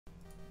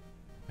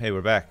Hey,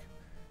 we're back.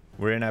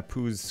 We're in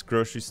Apu's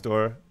grocery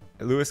store.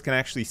 Lewis can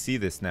actually see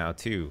this now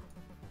too.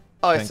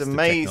 Oh, it's thanks to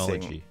amazing.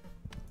 technology.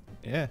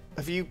 Yeah.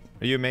 Have you?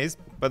 Are you amazed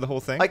by the whole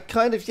thing? I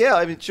kind of, yeah.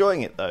 I'm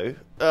enjoying it though.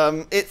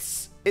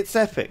 It's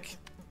epic.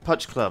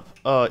 Punch Club.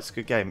 Oh, it's a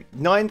good game.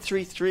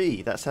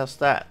 933. That's our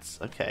stats.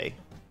 Okay.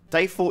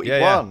 Day 41.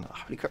 Yeah.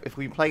 Holy crap! If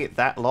we've been playing it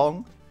that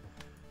long.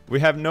 We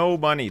have no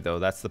money though.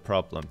 That's the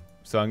problem.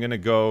 So I'm gonna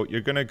go.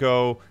 You're gonna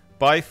go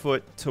by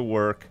foot to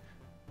work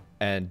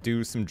and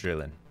do some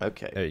drilling.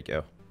 Okay. There you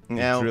go.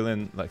 Now, You're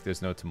drilling like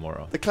there's no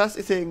tomorrow. the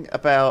classic thing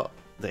about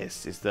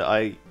this is that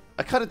I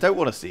kind of don't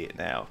want to see it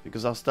now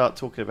because I'll start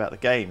talking about the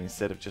game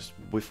instead of just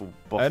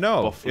I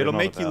know. waffling It'll on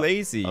make you about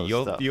lazy. other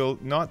You'll stuff. you'll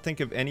not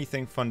think of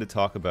anything fun to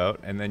talk about,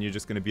 and then you're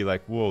just gonna be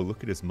like, "Whoa,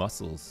 look at his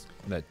muscles!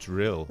 That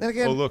drill! Then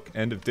again- Oh, look,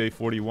 end of day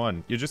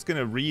 41." You're just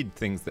gonna read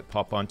things that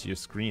pop onto your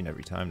screen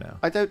every time now.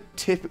 I don't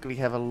typically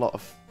have a lot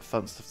of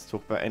fun stuff to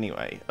talk about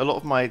anyway. A lot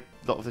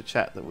of the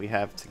chat that we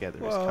have together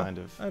is kind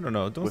of I don't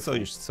know. Don't sell whistle.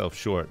 yourself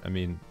short. I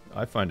mean,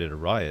 I find it a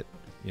riot.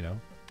 You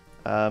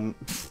know.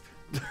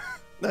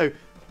 no.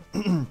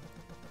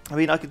 I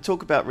mean, I could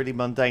talk about really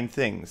mundane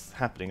things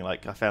happening.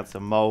 Like I found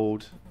some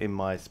mold in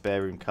my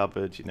spare room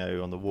cupboard, you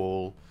know, on the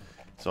wall.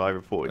 So I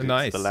reported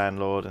it to the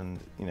landlord, and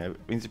you know,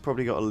 it means it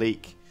probably got a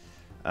leak.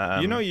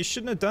 You know, you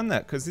shouldn't have done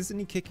that because isn't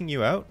he kicking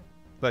you out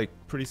like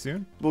pretty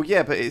soon? Well,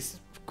 yeah, but it's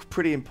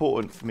pretty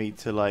important for me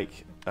to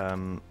like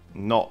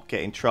not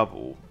get in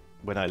trouble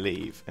when I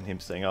leave, and him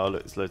saying, "Oh,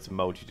 look, there's loads of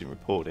mold. You didn't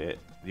report it.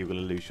 You're going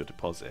to lose your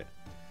deposit."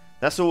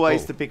 That's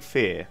always the big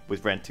fear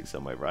with renting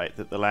somewhere, right?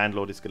 That the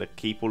landlord is going to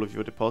keep all of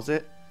your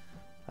deposit.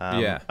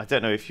 Yeah. I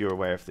don't know if you're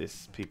aware of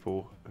this,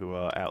 people who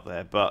are out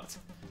there, but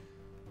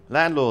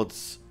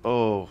landlords,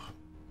 oh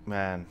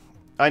man,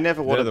 I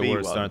never want to be They're the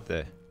worst, one. aren't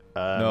they?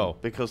 No,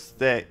 because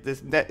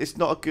it's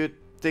not a good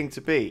thing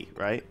to be,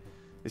 right?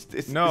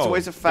 It's No,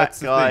 always a fat that's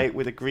the guy thing.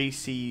 with a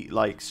greasy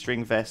like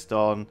string vest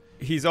on.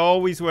 He's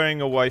always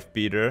wearing a wife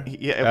beater.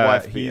 Yeah, a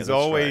wife beater. He's that's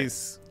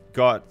always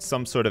got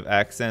some sort of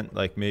accent,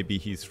 like maybe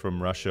he's from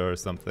Russia or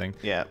something.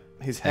 right. Yeah.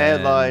 His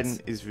hairline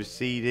And- is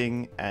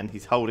receding, and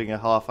he's holding a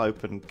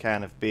half-open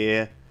can of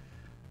beer.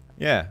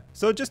 Yeah.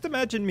 So just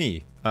imagine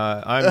me.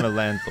 I'm a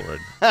landlord,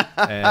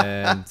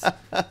 and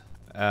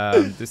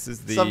this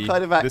is the Some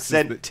kind of this is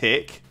accent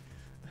tick.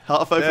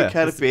 Half-open Yeah,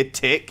 can this- of beer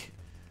tick.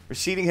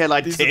 Receding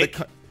hairline These are the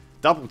tick.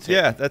 Double tick.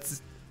 Yeah,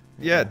 that's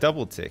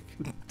double tick.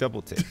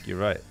 Double tick. You're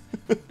right.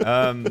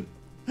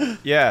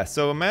 Yeah,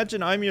 so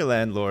imagine I'm your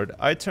landlord.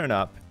 I turn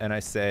up and I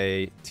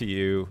say to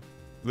you,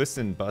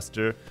 "Listen,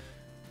 Buster,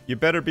 you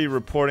better be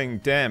reporting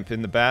damp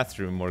in the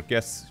bathroom, or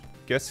guess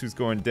who's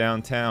going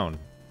downtown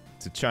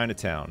to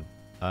Chinatown."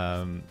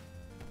 And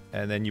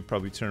then you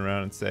probably turn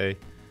around and say,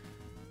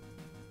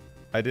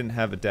 "I didn't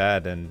have a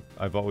dad, and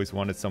I've always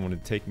wanted someone to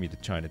take me to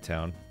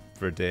Chinatown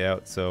for a day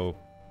out, so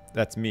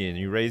that's me." And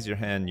you raise your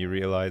hand and you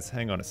realize,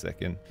 hang on a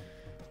second,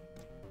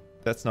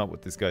 that's not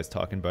what this guy's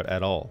talking about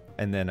at all.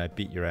 And then I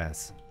beat your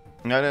ass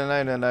No.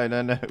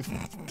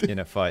 in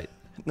a fight.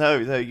 No.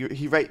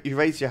 You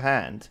raise your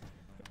hand,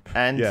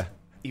 and Yeah.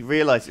 you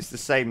realise it's the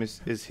same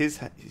as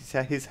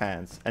his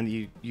hands, and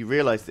you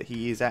realise that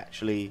he is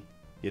actually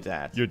your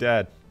dad. Your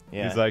dad.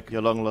 Yeah, He's like,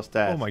 your long lost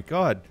dad. "Oh my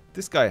God,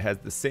 this guy has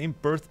the same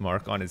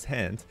birthmark on his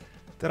hand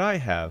that I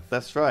have."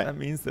 That's right. That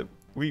means that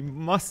we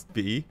must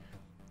be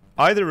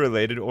either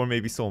related or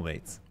maybe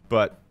soulmates.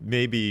 But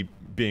maybe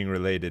being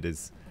related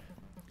is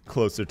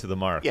closer to the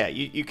mark. Yeah,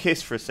 you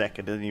kiss for a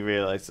second, and then you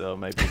realise, oh,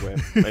 maybe we're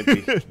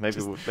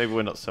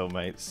not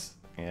soulmates.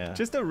 Yeah.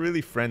 Just a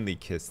really friendly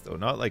kiss, though,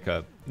 not like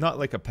a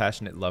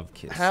passionate love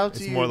kiss. How do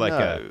it's you more like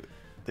know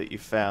that you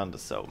found a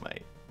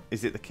soulmate?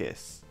 Is it the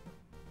kiss?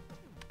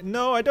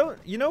 No, I don't.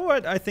 You know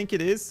what I think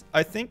it is?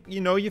 I think,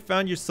 you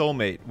found your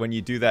soulmate when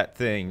you do that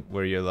thing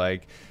where you're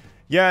like,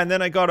 "Yeah, and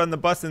then I got on the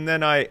bus and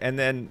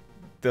then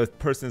the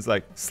person's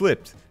like,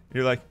 slipped."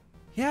 You're like,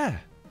 "Yeah,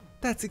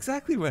 that's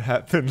exactly what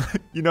happened."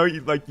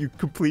 You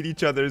complete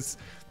each other's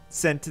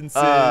sentences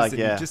and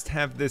yeah. you just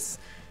have this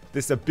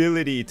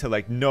ability to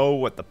like know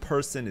what the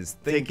person is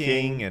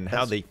thinking and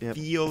how they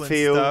feel and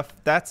stuff.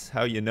 That's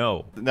how you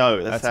know.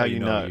 No, that's how you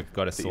know you've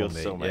got a that you're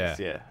soulmate. soulmates.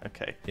 Yeah.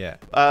 Okay. Yeah.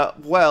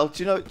 Well,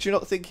 do you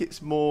not think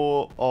it's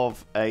more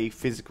of a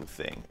physical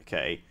thing?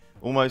 Okay,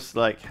 almost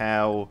like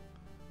how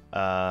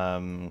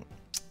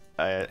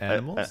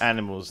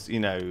animals.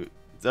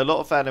 A lot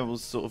of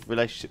animals' sort of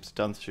relationships are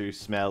done through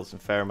smells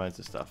and pheromones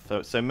and stuff.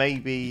 So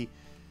maybe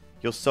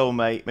your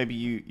soulmate, maybe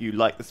you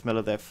like the smell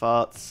of their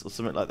farts or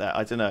something like that.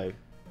 I don't know.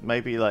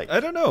 Maybe like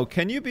I don't know.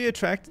 Can you be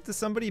attracted to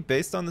somebody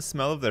based on the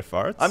smell of their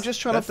farts? I'm just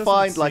trying to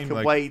find like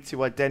a way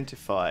to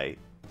identify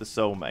the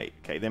soulmate.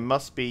 Okay, there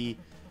must be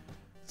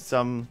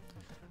some.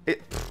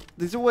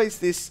 There's always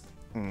this.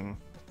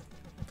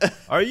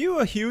 Are you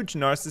a huge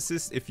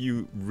narcissist if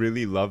you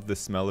really love the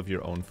smell of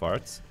your own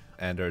farts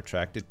and are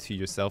attracted to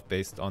yourself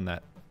based on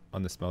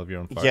the smell of your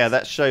own farts? Yeah,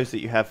 that shows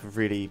that you have a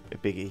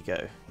big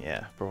ego.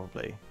 Yeah,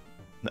 probably.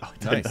 No, I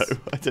don't know.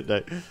 I don't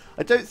know.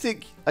 I don't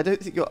think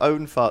your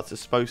own farts are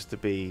supposed to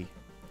be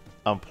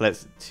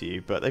unpleasant to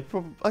you, but they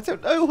probably. I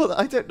don't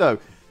know.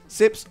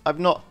 Sips, I'm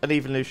not an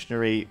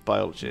evolutionary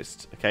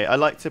biologist. Okay, I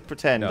like to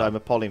pretend I'm a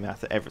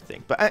polymath at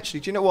everything. But actually,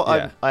 do you know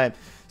what I am?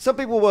 Some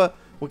people were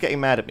getting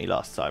mad at me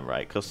last time,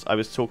 right? Because I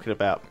was talking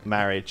about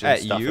marriage and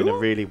stuff in a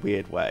really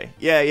weird way.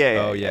 Yeah.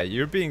 Oh yeah,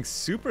 you're being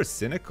super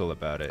cynical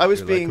about it. I was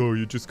you're being like, oh,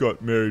 you just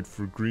got married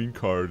for green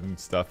card and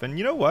stuff. And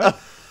you know what?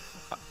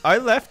 I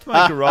left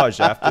my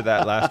garage after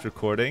that last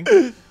recording.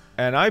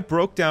 And I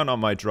broke down on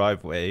my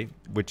driveway,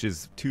 which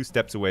is 2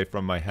 steps away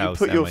from my house.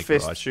 You put your my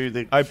fist garage. through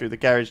the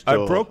garage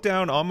door. I broke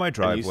down on my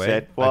driveway. You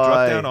said, why? I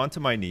dropped down onto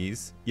my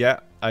knees. Yeah,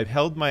 I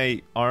held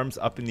my arms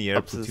up in the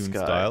air, platoon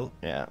style.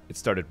 Yeah. It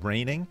started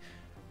raining,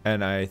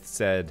 and I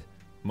said,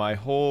 "My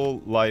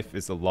whole life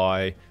is a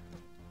lie.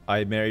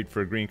 I married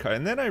for a green card."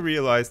 And then I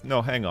realized,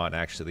 no, hang on,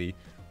 actually,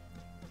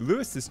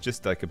 Lewis is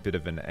just like a bit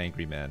of an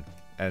angry man,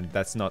 and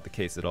that's not the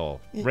case at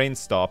all. Yeah. Rain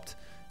stopped.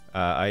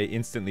 I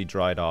instantly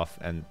dried off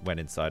and went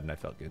inside, and I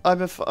felt good.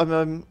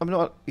 I'm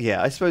not.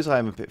 Yeah, I suppose I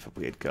am a bit of a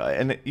weird guy,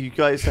 and you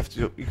guys have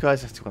to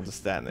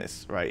understand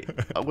this, right?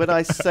 When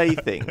I say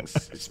things,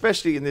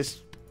 especially in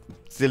this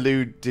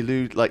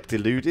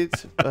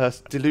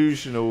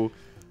delusional,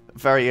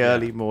 very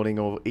early morning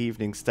or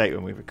evening state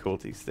when we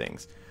record these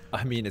things.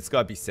 I mean, it's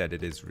got to be said,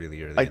 it is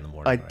really early in the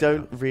morning. I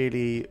don't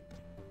really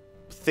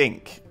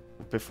think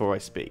before I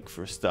speak,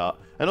 for a start.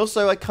 And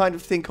also, I kind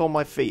of think on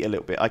my feet a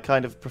little bit. I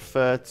kind of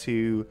prefer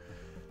to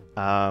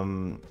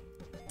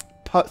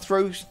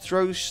throw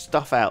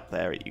stuff out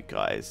there at you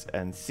guys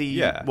and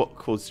see what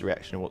causes a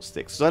reaction and what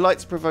sticks. So I like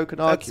to provoke an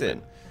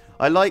argument.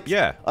 I like.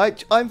 Yeah.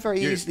 I'm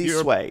very easily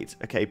swayed,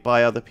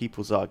 by other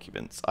people's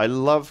arguments. I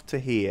love to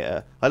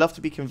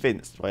be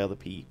convinced by other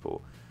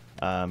people,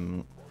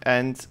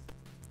 and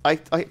I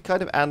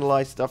kind of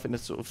analyze stuff in a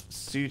sort of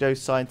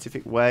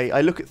pseudo-scientific way.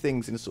 I look at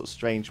things in a sort of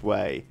strange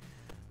way.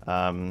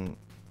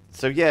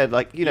 So yeah,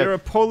 like, you know, you're a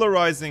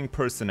polarizing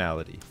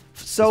personality.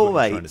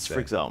 Soulmates, for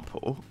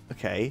example.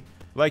 Okay.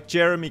 Like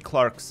Jeremy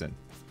Clarkson.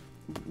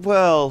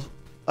 Well,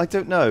 I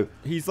don't know.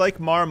 He's like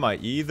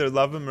Marmite. You either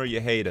love him or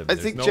you hate him. I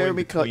think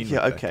Jeremy Clarkson.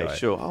 Yeah, okay,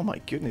 sure. Oh my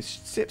goodness,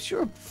 Sips,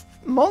 you're a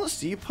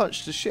monster. You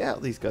punched the shit out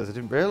of these guys. I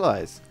didn't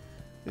realize.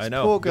 I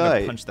know. Poor guy.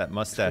 Gonna punch that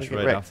mustache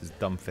right off his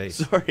dumb face.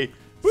 Sorry.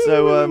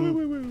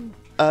 So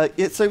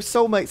so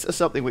Soulmates are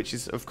something which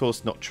is, of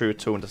course, not true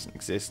at all and doesn't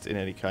exist in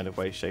any kind of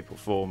way, shape, or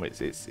form.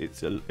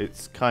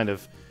 It's kind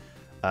of.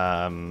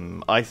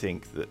 I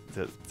think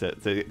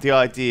that the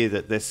idea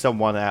that there's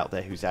someone out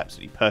there who's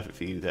absolutely perfect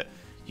for you, that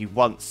you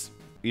once,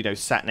 you know,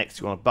 sat next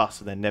to on a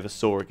bus and then never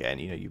saw again,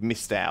 you know, you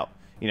missed out.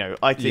 You know,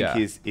 I think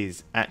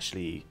is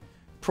actually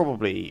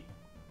probably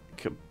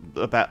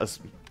about as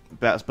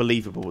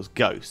believable as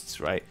ghosts,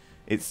 right?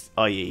 It's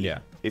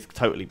it's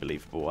totally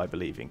believable. I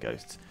believe in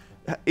ghosts.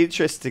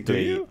 Interestingly, do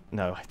you?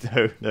 No, I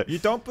don't. No. You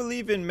don't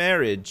believe in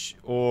marriage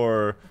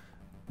or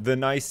the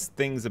nice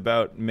things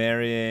about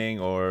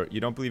marrying, or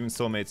you don't believe in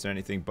soulmates or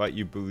anything, but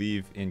you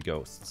believe in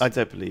ghosts. I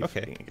don't believe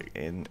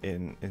in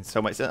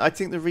soulmates. And I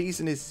think the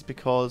reason is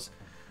because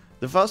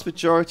the vast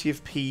majority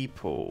of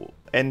people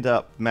end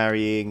up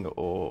marrying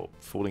or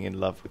falling in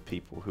love with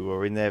people who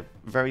are in their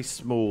very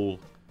small,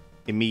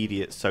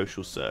 immediate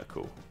social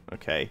circle.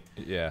 Okay.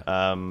 Yeah.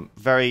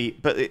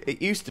 But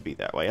it used to be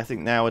that way. I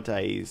think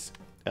nowadays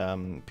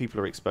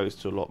people are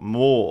exposed to a lot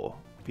more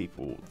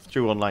people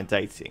through online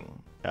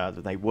dating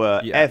than they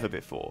were ever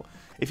before.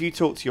 If you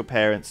talk to your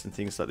parents and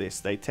things like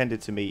this, they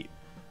tended to meet.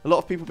 A lot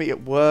of people meet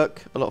at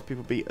work. A lot of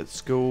people meet at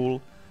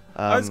school.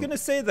 I was gonna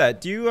say that.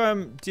 Do you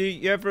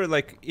ever,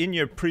 like, in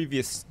your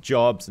previous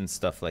jobs and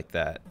stuff like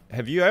that,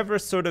 have you ever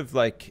sort of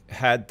like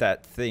had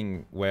that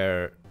thing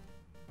where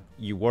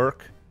you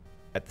work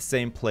at the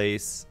same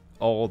place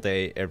all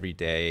day, every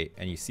day,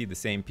 and you see the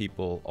same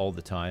people all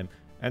the time,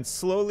 and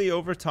slowly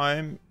over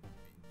time,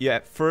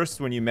 at first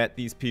when you met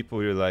these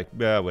people, you're like,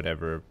 yeah,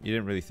 whatever, you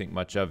didn't really think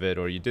much of it,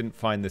 or you didn't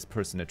find this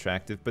person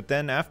attractive, but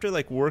then after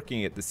like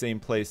working at the same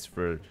place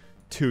for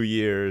 2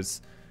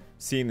 years,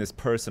 seeing this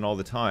person all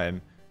the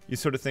time, you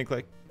sort of think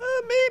like,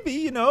 maybe,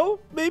 you know,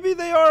 maybe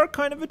they are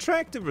kind of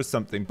attractive or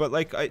something, but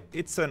like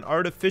it's an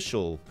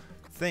artificial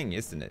thing,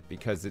 isn't it?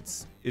 Because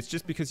it's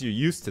just because you're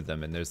used to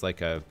them, and there's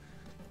like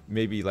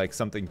maybe like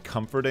something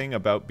comforting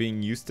about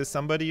being used to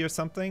somebody or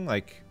something.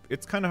 Like,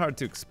 it's kind of hard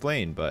to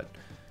explain, but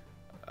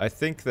I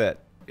think that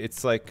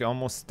it's like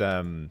almost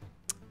what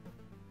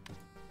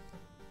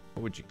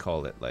would you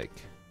call it? Like,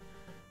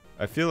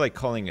 I feel like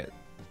calling it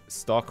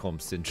Stockholm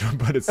syndrome,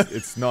 but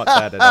it's not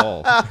that at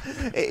all.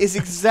 It is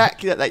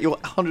exactly that. You're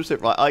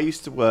 100% right. I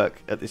used to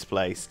work at this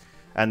place,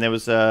 and there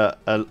was a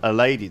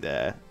lady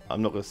there.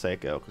 I'm not going to say a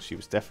girl because she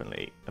was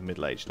definitely a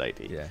middle-aged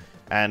lady. Yeah.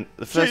 And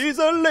she's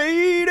a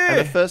lady. And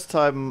the first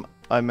time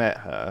I met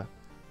her,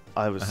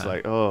 I was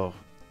like, oh,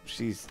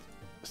 she's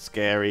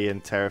scary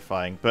and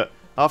terrifying. But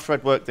after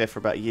I'd worked there for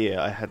about a year,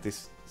 I had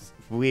this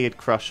weird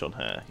crush on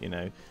her, you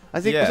know. I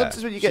think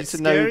sometimes when you get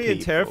to know people... She's scary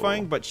and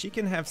terrifying, but she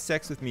can have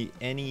sex with me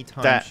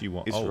anytime she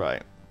wants. That is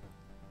right.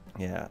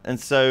 Yeah, and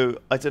so,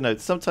 I don't know,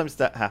 sometimes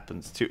that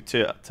happens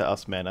to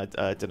us men. I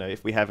don't know,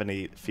 if we have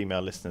any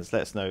female listeners,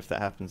 let us know if that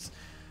happens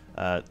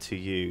to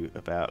you,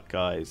 about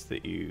guys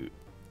that you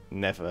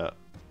never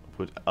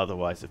would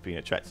otherwise have been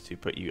attracted to.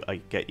 But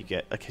I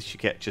guess you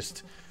get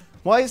just.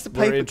 Why is the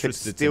paper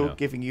still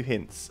giving you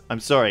hints? I'm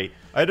sorry.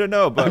 I don't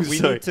know, but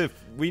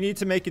we need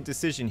to make a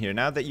decision here.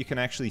 Now that you can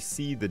actually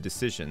see the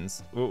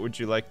decisions, what would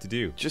you like to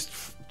do? Just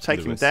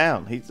take him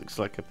down. He looks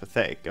like a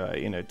pathetic guy.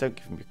 You know, don't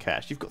give him your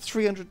cash. You've got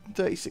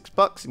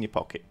 $336 in your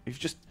pocket. You've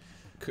just.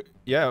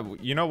 Yeah,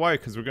 you know why?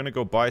 Because we're gonna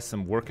go buy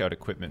some workout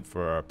equipment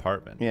for our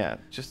apartment. Yeah,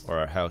 or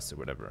our house or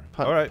whatever.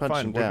 All right,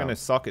 fine. We're gonna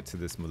sock it to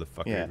this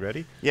motherfucker. Yeah. You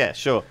ready? Yeah,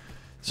 sure.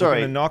 Sorry.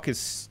 We're gonna knock his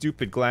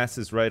stupid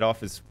glasses right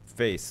off his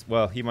face.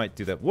 Well, he might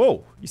do that.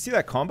 Whoa! You see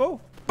that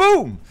combo?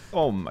 Boom!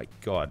 Oh my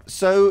god.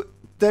 So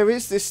there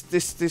is this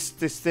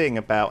thing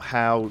about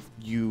how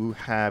you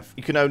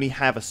can only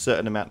have a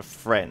certain amount of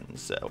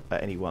friends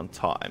at any one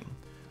time.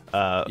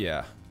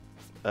 Yeah.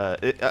 I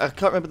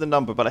can't remember the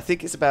number, but I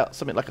think it's about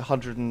something like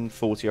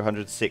 140 or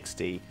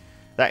 160.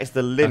 That is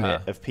the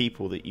limit of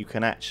people that you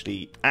can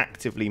actually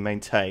actively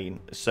maintain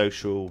a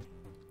social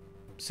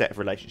set of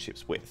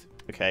relationships with.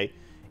 Okay,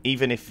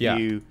 even if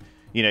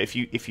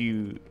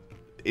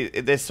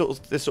there's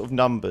sort of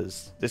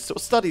numbers, there's sort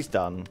of studies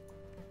done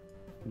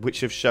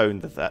which have shown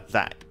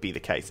that be the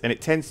case, and it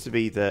tends to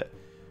be that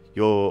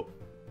your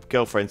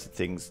girlfriends and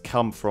things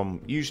come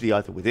from usually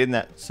either within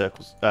that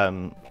circle,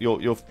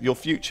 your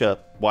future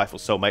wife or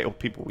soulmate, or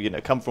people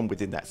come from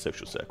within that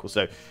social circle.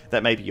 So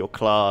that may be your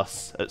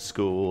class at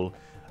school,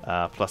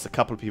 plus a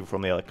couple of people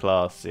from the other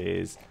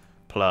classes,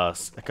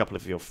 plus a couple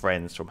of your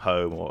friends from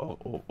home,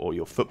 or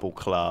your football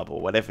club,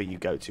 or whatever you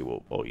go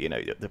to, or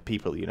the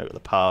people at the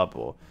pub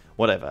or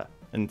whatever.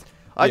 And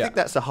I think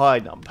that's a high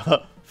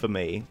number for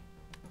me.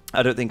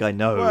 I don't think I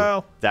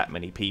know that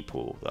many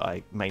people that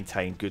I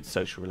maintain good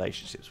social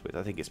relationships with.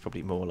 I think it's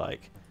probably more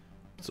like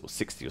sort of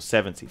 60 or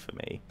 70 for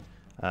me.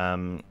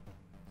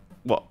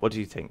 What do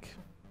you think?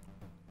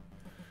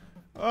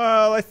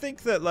 Well, I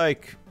think that,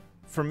 like,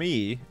 for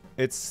me,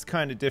 it's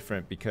kind of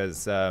different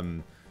because I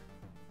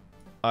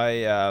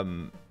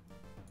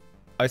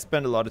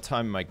spend a lot of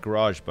time in my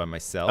garage by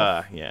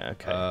myself. Yeah,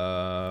 okay.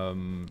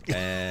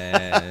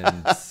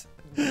 And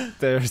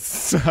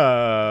there's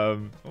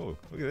oh, look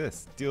at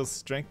this. Deals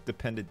strength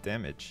dependent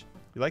damage.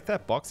 You like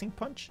that boxing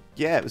punch?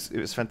 Yeah, it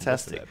was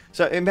fantastic.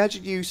 So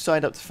imagine you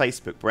signed up to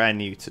Facebook brand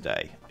new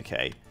today,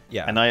 okay?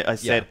 Yeah. And I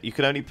said you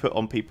can only put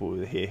on people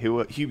here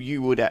who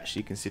you would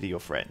actually consider your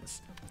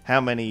friends.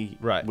 How many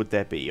would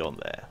there be on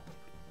there?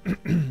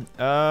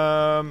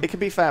 It could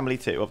be family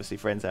too, obviously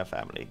friends and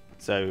family.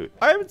 So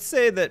I would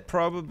say that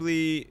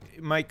probably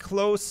my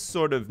close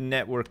sort of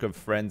network of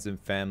friends and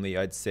family,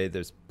 I'd say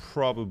there's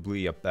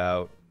probably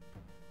about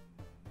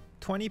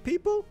 20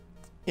 people.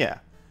 Yeah.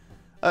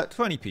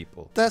 20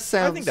 people. That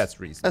sounds. I think that's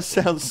reasonable. That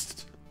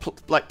sounds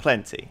like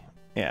plenty.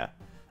 Yeah.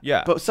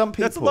 Yeah. But some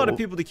people. That's a lot of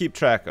people to keep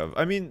track of.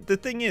 I mean, the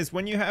thing is,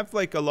 when you have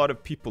like a lot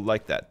of people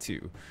like that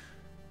too.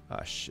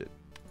 Ah, shit.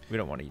 We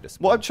don't want to eat a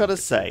spoon. What I'm trying to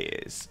say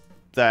is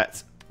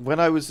that when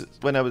I was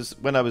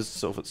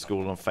sort of at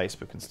school on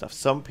Facebook and stuff,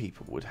 some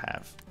people would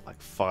have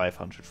like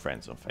 500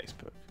 friends on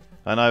Facebook,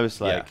 and I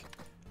was like,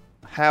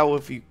 "How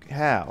have you?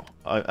 How?"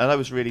 And I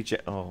was really,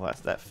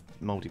 that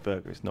moldy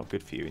burger is not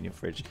good for you in your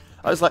fridge.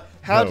 I was like,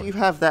 "How do you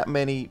have that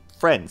many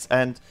friends?"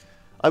 And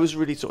I was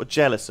really sort of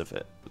jealous of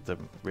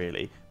them,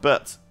 really.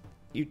 But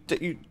you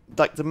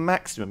like the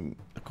maximum,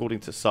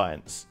 according to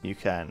science, you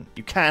can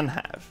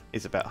have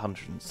is about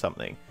 100 and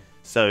something.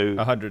 So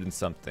 100 and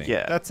something.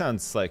 Yeah, that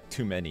sounds like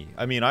too many.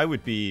 I mean, I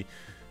would be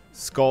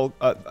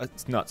I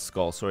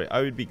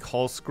would be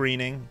call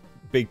screening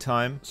big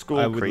time.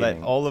 I would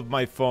let all of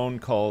my phone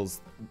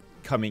calls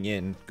coming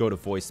in go to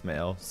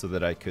voicemail so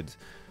that I could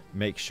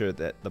make sure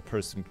that the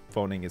person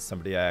phoning is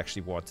somebody I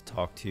actually want to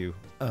talk to.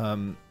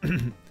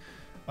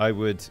 I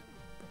would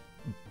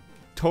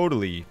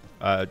totally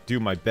do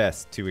my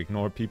best to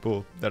ignore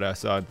people that I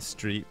saw on the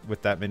street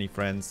with that many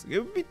friends. It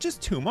would be just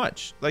too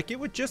much. Like, it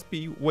would just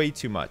be way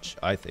too much,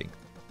 I think.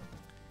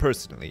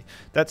 Personally.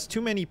 That's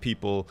too many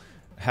people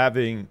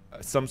having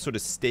some sort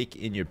of stake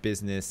in your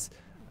business.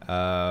 You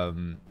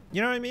know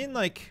what I mean?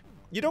 Like,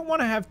 you don't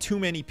want to have too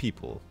many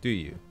people, do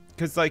you?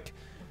 Because, like,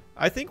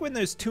 I think when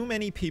there's too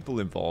many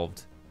people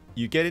involved,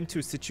 you get into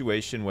a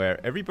situation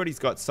where everybody's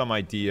got some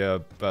idea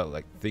about,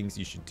 like, things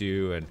you should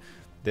do, and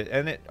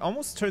it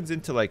almost turns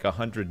into like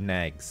 100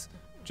 nags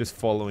just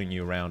following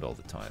you around all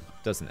the time,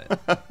 doesn't it?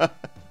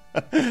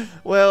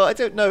 Well, I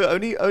don't know.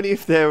 Only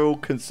if they're all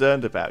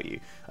concerned about you.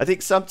 I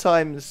think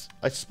sometimes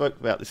I spoke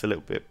about this a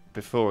little bit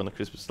before on the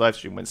Christmas live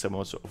stream when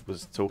someone sort of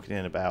was talking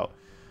in about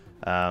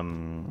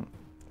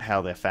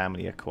how their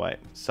family are quite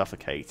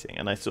suffocating,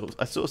 and I sort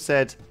of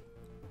said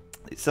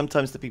it's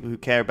sometimes the people who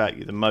care about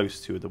you the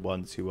most who are the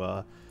ones who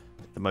are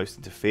the most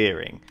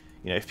interfering.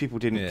 You know, if people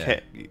didn't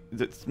care,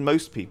 that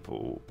most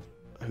people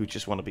who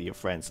just want to be your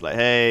friends, like,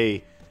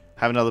 hey,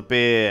 have another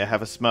beer,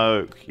 have a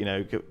smoke,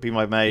 be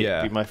my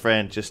mate, be my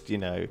friend, just, they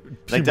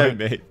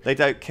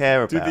don't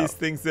care about. Do these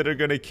things that are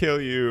going to kill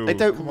you. They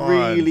don't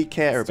really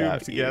care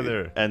about you.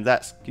 Together. And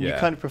you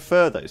kind of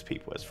prefer those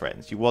people as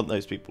friends. You want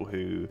those people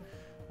who...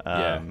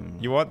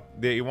 you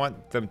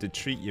want them to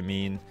treat you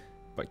mean,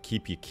 but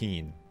keep you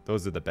keen.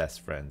 Those are the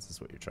best friends,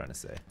 is what you're trying to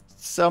say.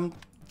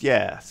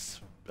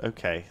 Yes.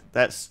 Okay.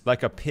 That's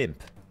like a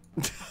pimp.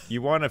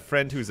 You want a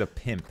friend who's a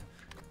pimp,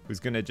 who's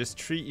gonna just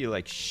treat you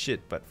like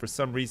shit, but for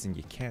some reason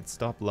you can't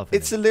stop loving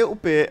it's him. a little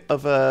bit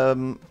of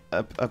a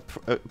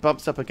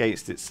bumps up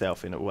against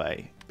itself in a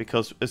way,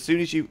 because as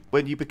soon as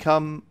when you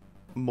become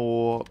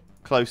more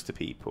close to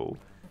people,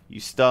 you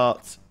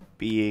start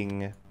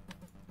being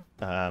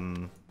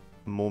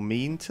more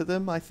mean to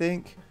them. I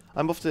think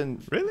I'm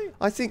often Really?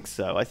 I think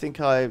so. I think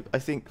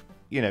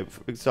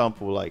for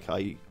example, like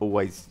I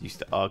always used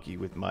to argue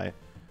with my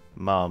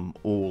mum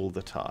all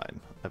the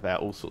time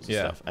about all sorts of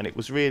stuff, and it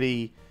was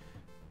really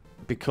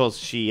because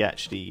she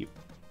actually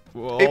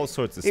all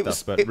sorts of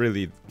stuff, but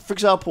really, for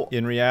example,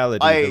 in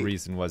reality, the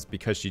reason was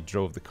because she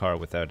drove the car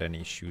without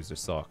any shoes or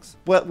socks.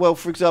 Well,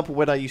 for example,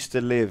 when I used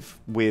to live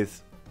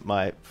with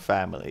my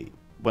family,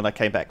 when I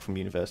came back from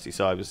university,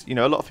 so I was, a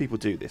lot of people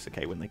do this,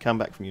 okay, when they come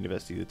back from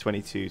university, they're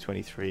 22,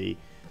 23,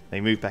 they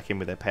move back in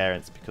with their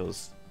parents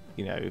because,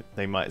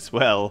 they might as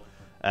well,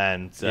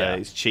 and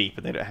it's cheap,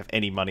 and they don't have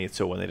any money at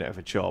all, and they don't have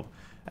a job.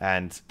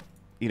 And,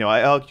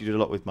 I argued a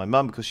lot with my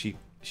mum because she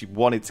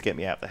wanted to get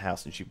me out of the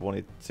house, and she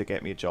wanted to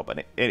get me a job,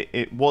 and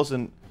it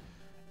wasn't,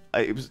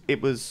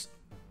 it was,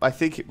 I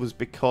think it was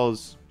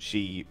because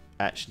she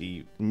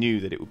actually knew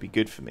that it would be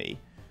good for me.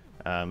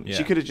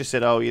 She could have just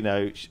said, and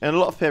a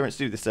lot of parents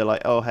do this, they're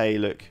like, oh, hey,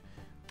 look,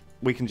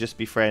 we can just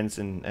be friends,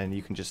 and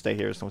you can just stay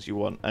here as long as you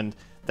want. And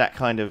that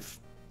kind of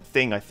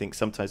thing, I think,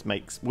 sometimes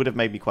would have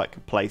made me quite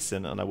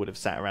complacent, and I would have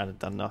sat around and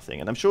done nothing.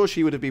 And I'm sure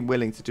she would have been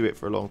willing to do it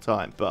for a long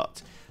time,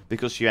 but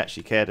because she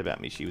actually cared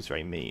about me, she was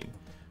very mean.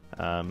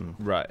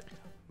 Right.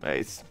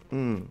 It's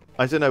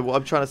I don't know what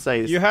I'm trying to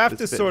say. You have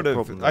to sort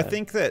of. I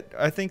think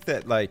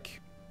that like,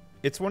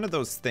 it's one of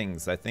those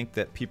things. I think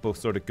that people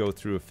sort of go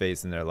through a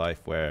phase in their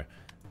life where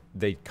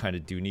they kind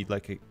of do need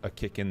like a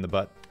kick in the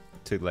butt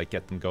to like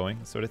get them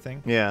going, sort of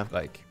thing. Yeah.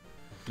 Like,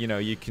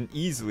 you can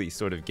easily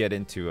sort of get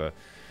into a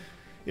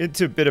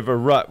bit of a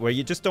rut where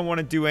you just don't want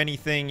to do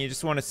anything. You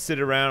just want to sit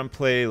around and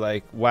play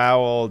like WoW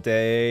all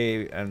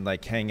day and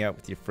like hang out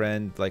with your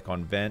friend like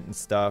on Vent and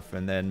stuff,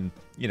 and then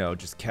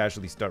just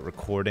casually start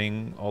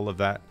recording all of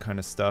that kind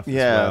of stuff.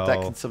 Yeah, as well.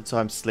 that can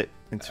sometimes slip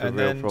into a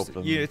real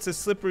problem. Yeah, it's a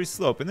slippery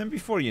slope, and then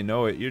before you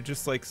know it, you're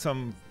just like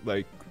some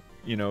like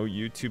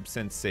YouTube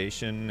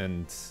sensation,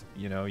 and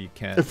you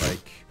can't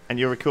like. And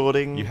you're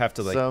recording. You have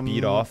to like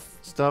beat off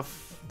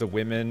stuff. The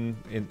women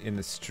in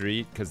the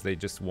street because they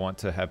just want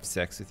to have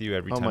sex with you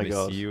every time they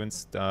see you and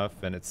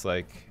stuff, and it's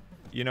like,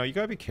 you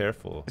gotta be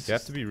careful. You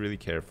have to be really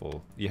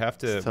careful. You have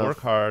to work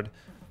hard.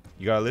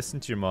 You gotta listen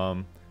to your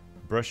mom,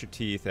 brush your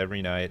teeth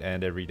every night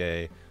and every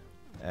day,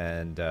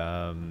 and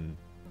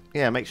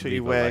make sure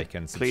you wear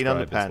clean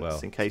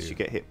underpants in case you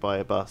get hit by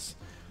a bus.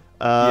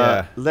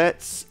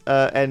 Let's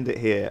end it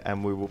here,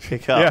 and we will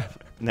pick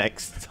up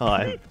next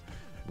time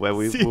where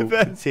we will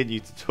continue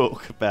to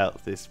talk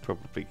about this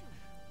probably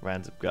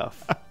random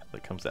guff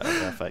that comes out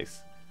of our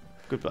face.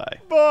 Goodbye.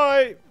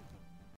 Bye.